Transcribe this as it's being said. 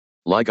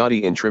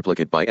Ligotti in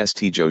Triplicate by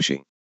St.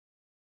 Joshi.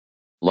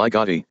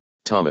 Ligotti,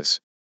 Thomas.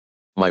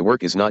 My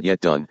work is not yet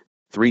done.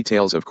 3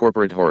 Tales of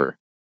Corporate Horror.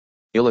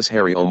 Illis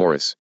Harry O.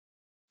 Morris.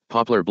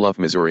 Poplar Bluff,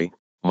 Missouri,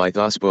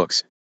 Mythos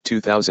Books,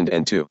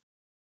 2002.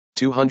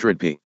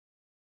 200p.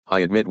 I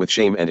admit with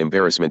shame and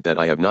embarrassment that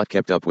I have not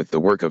kept up with the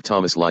work of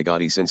Thomas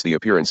Ligotti since the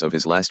appearance of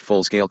his last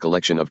full-scale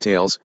collection of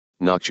tales,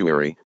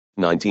 Noctuary,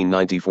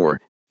 1994,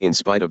 in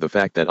spite of the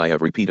fact that I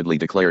have repeatedly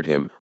declared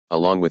him,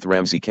 along with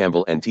Ramsey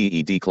Campbell and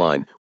T.E.D.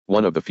 Klein,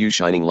 one of the few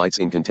shining lights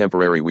in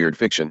contemporary weird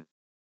fiction.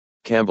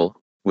 Campbell,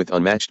 with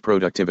unmatched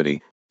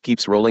productivity,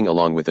 keeps rolling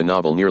along with a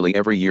novel nearly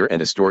every year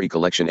and a story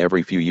collection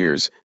every few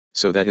years,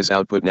 so that his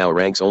output now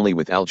ranks only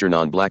with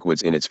Algernon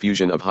Blackwood's in its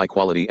fusion of high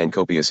quality and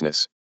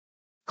copiousness.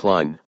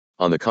 Klein,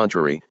 on the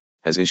contrary,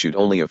 has issued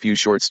only a few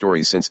short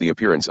stories since the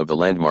appearance of the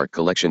landmark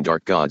collection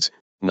Dark Gods,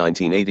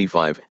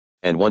 1985,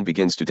 and one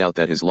begins to doubt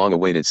that his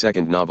long-awaited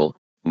second novel,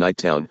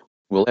 Nighttown,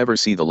 will ever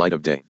see the light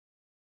of day.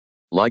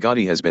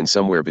 Ligotti has been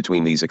somewhere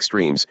between these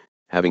extremes,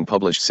 having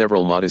published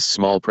several modest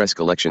small press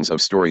collections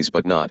of stories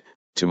but not,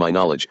 to my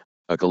knowledge,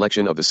 a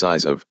collection of the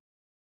size of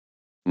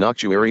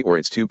Noctuary or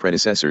its 2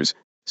 predecessors,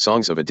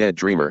 Songs of a Dead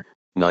Dreamer,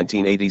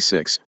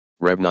 1986,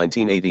 Rev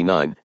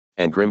 1989,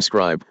 and Grim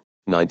Scribe,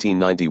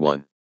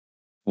 1991.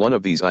 One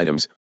of these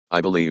items, I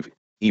believe,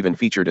 even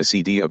featured a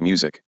CD of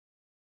music.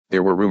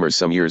 There were rumors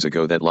some years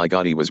ago that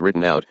Ligotti was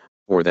written out,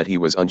 or that he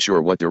was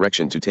unsure what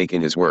direction to take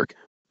in his work,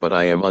 but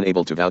I am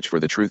unable to vouch for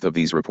the truth of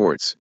these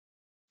reports.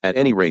 At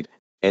any rate,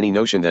 any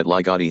notion that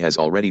Ligotti has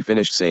already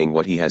finished saying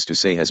what he has to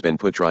say has been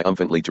put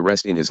triumphantly to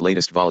rest in his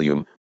latest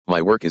volume,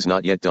 My Work Is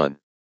Not Yet Done.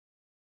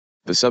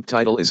 The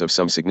subtitle is of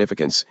some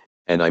significance,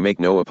 and I make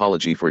no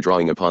apology for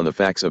drawing upon the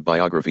facts of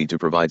biography to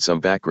provide some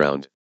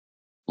background.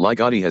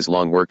 Ligotti has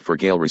long worked for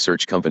Gale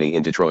Research Company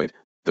in Detroit.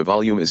 The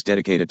volume is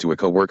dedicated to a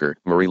co-worker,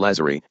 Murray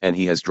Lazary, and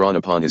he has drawn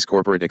upon his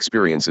corporate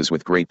experiences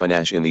with great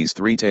panache in these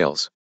 3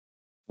 tales.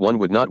 One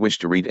would not wish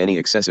to read any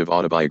excessive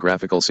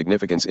autobiographical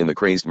significance in the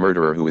crazed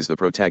murderer who is the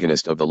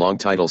protagonist of the long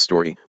title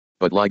story,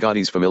 but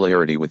Ligotti's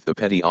familiarity with the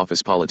petty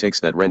office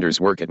politics that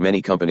renders work at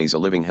many companies a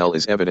living hell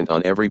is evident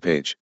on every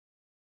page.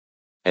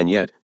 And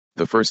yet,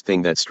 the first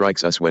thing that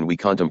strikes us when we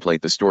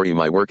contemplate the story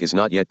My Work Is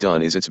Not Yet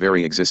Done is its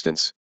very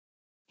existence.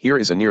 Here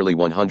is a nearly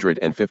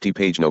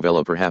 150-page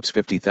novella, perhaps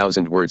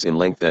 50,000 words in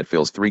length, that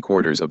fills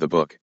 3/4 of the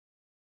book.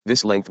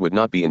 This length would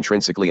not be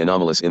intrinsically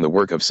anomalous in the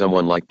work of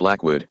someone like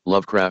Blackwood,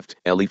 Lovecraft,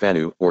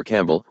 Elifanu, or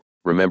Campbell,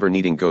 remember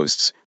Kneading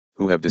Ghosts,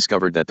 who have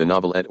discovered that the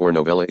novelette or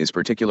novella is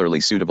particularly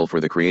suitable for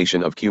the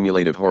creation of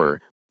cumulative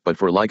horror, but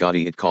for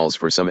Ligotti it calls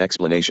for some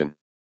explanation.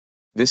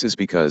 This is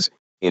because,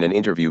 in an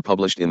interview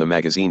published in the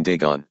magazine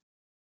Dagon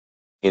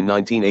in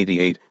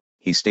 1988,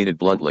 he stated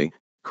bluntly,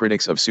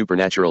 critics of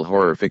supernatural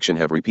horror fiction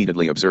have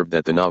repeatedly observed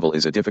that the novel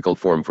is a difficult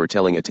form for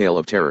telling a tale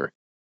of terror.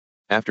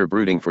 After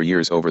brooding for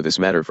years over this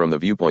matter from the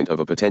viewpoint of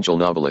a potential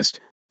novelist,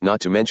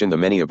 not to mention the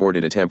many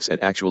aborted attempts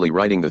at actually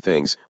writing the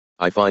things,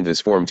 I find this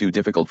form too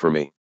difficult for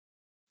me.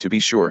 To be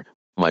sure,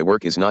 My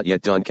Work Is Not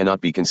Yet Done cannot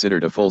be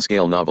considered a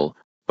full-scale novel,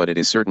 but it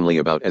is certainly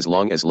about as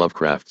long as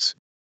Lovecraft's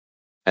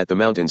At the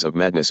Mountains of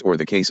Madness or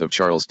The Case of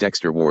Charles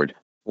Dexter Ward,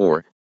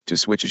 or, to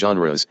switch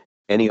genres,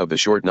 any of the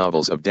short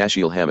novels of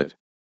Dashiell Hammett.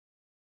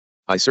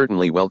 I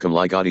certainly welcome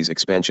Ligotti's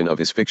expansion of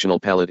his fictional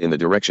palette in the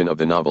direction of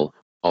the novel,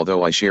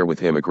 although I share with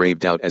him a grave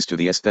doubt as to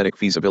the aesthetic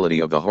feasibility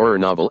of the horror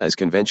novel as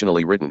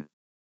conventionally written.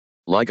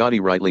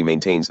 Ligotti rightly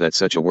maintains that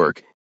such a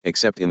work,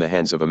 except in the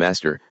hands of a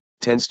master,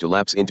 tends to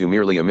lapse into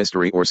merely a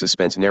mystery or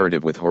suspense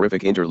narrative with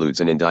horrific interludes,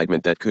 an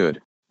indictment that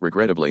could,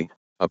 regrettably,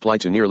 apply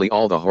to nearly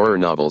all the horror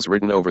novels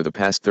written over the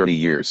past 30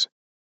 years.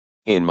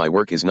 In My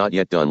Work Is Not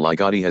Yet Done,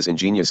 Ligotti has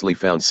ingeniously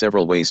found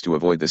several ways to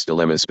avoid this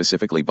dilemma,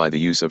 specifically by the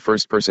use of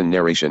first-person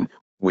narration,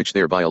 which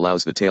thereby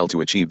allows the tale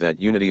to achieve that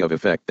unity of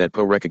effect that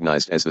Poe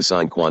recognized as the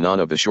sine qua non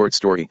of the short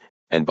story,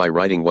 and by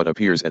writing what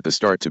appears at the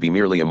start to be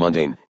merely a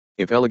mundane,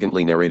 if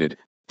elegantly narrated,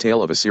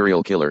 tale of a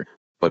serial killer,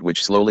 but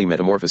which slowly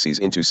metamorphoses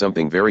into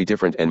something very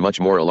different and much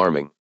more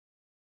alarming.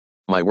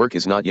 My Work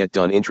Is Not Yet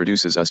Done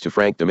introduces us to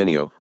Frank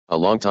Dominio, a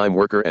longtime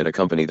worker at a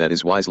company that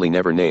is wisely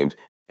never named,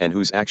 and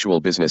whose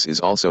actual business is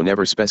also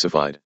never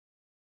specified.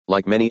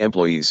 Like many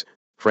employees,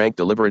 Frank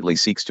deliberately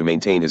seeks to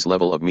maintain his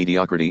level of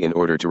mediocrity in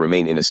order to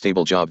remain in a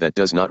stable job that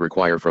does not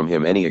require from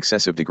him any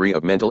excessive degree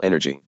of mental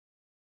energy.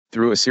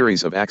 Through a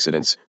series of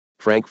accidents,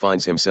 Frank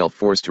finds himself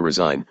forced to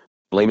resign,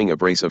 blaming a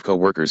brace of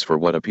co-workers for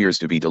what appears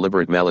to be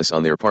deliberate malice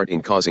on their part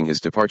in causing his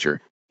departure.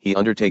 He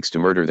undertakes to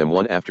murder them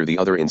one after the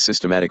other in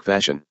systematic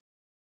fashion.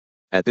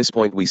 At this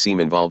point we seem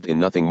involved in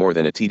nothing more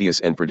than a tedious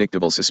and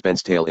predictable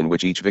suspense tale in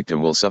which each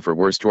victim will suffer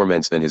worse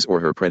torments than his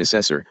or her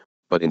predecessor,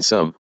 but in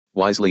some,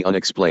 wisely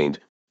unexplained,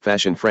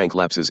 fashion Frank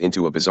lapses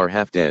into a bizarre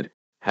half-dead,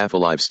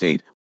 half-alive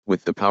state,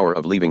 with the power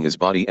of leaving his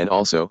body and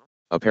also,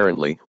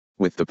 apparently,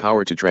 with the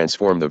power to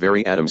transform the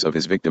very atoms of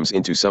his victims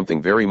into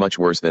something very much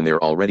worse than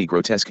their already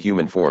grotesque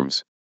human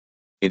forms.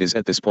 It is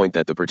at this point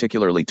that the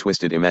particularly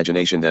twisted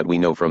imagination that we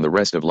know from the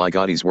rest of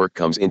Ligotti's work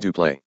comes into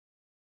play.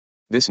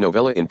 This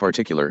novella in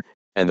particular,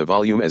 and the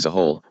volume as a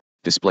whole,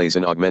 displays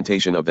an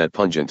augmentation of that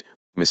pungent,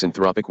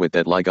 misanthropic wit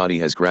that Ligotti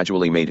has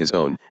gradually made his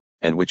own,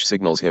 and which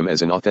signals him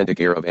as an authentic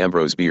heir of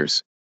Ambrose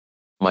Bierce.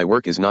 My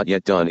Work Is Not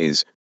Yet Done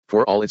is,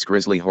 for all its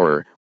grisly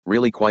horror,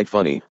 really quite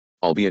funny,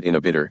 albeit in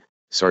a bitter,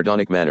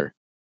 sardonic manner.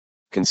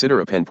 Consider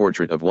a pen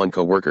portrait of one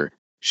co-worker,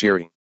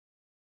 Sherry.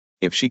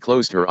 If she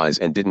closed her eyes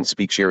and didn't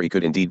speak, Sherry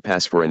could indeed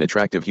pass for an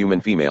attractive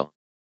human female.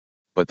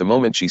 But the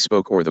moment she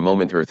spoke, or the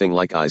moment her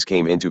thing-like eyes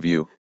came into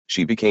view,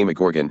 she became a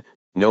gorgon,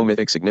 no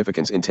mythic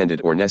significance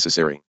intended or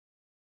necessary.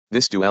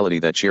 This duality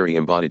that Sherry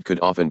embodied could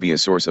often be a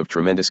source of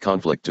tremendous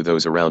conflict to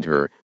those around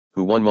her,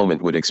 who one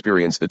moment would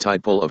experience the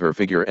tide pull of her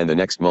figure, and the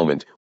next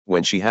moment,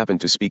 when she happened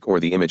to speak or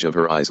the image of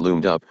her eyes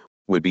loomed up,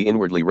 would be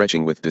inwardly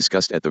retching with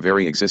disgust at the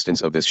very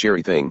existence of this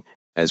Sherry thing,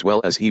 as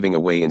well as heaving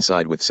away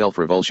inside with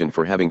self-revulsion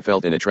for having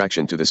felt an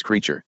attraction to this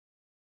creature.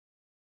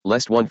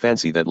 Lest one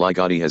fancy that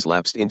Ligotti has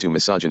lapsed into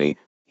misogyny,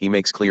 he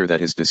makes clear that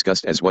his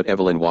disgust as what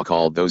Evelyn Waugh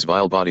called those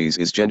vile bodies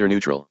is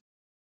gender-neutral.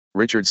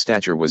 Richard's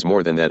stature was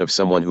more than that of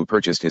someone who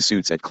purchased his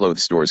suits at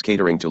clothes stores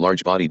catering to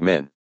large-bodied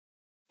men.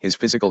 His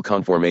physical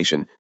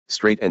conformation,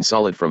 straight and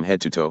solid from head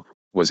to toe,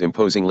 was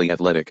imposingly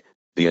athletic,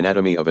 the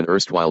anatomy of an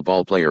erstwhile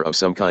ball player of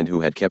some kind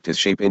who had kept his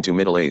shape into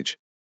middle age.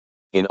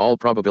 In all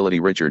probability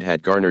Richard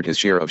had garnered his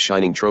share of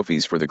shining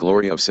trophies for the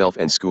glory of self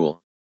and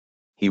school.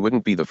 He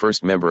wouldn't be the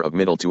first member of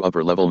middle to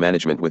upper level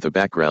management with a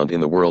background in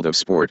the world of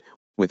sport,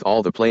 with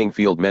all the playing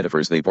field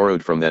metaphors they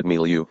borrowed from that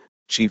milieu,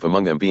 chief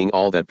among them being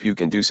all that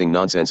puke-inducing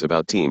nonsense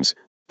about teams.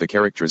 The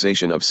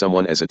characterization of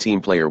someone as a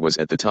team player was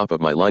at the top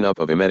of my lineup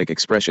of emetic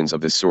expressions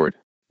of this sort.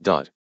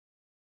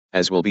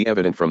 As will be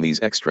evident from these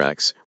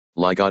extracts,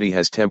 Ligotti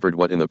has tempered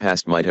what in the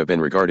past might have been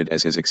regarded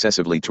as his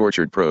excessively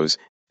tortured prose,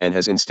 and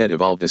has instead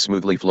evolved a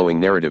smoothly flowing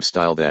narrative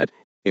style that,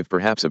 if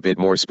perhaps a bit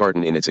more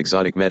Spartan in its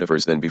exotic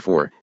metaphors than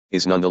before,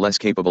 is nonetheless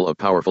capable of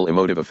powerful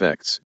emotive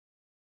effects.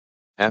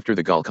 After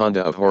the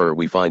Golconda of horror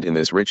we find in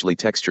this richly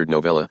textured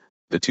novella,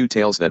 the two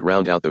tales that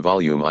round out the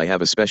volume I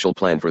Have a Special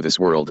Plan for This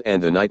World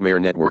and The Nightmare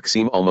Network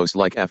seem almost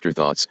like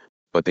afterthoughts,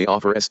 but they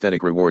offer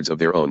aesthetic rewards of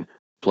their own,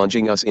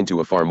 plunging us into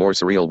a far more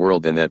surreal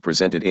world than that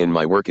presented in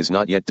My Work Is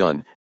Not Yet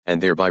Done,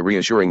 and thereby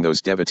reassuring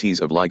those devotees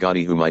of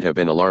Ligotti who might have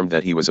been alarmed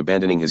that he was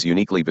abandoning his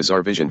uniquely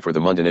bizarre vision for the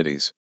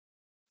mundanities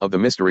of the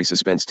mystery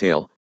suspense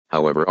tale,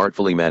 however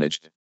artfully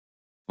managed.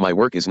 My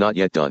Work Is Not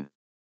Yet Done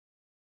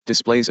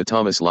displays a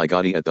Thomas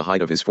Ligotti at the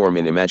height of his form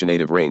in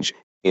imaginative range,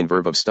 in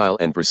verve of style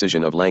and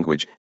precision of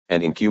language,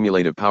 and in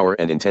cumulative power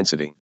and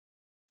intensity.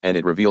 And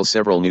it reveals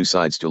several new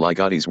sides to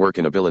Ligotti's work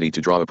and ability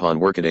to draw upon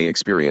workaday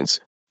experience,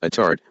 a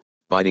tart,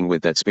 biting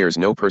wit that spares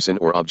no person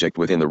or object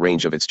within the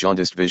range of its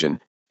jaundiced vision,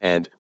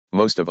 and,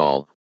 most of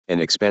all,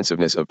 an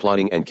expansiveness of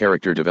plotting and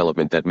character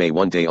development that may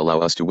one day allow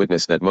us to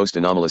witness that most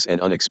anomalous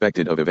and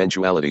unexpected of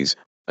eventualities,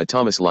 a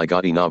Thomas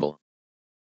Ligotti novel.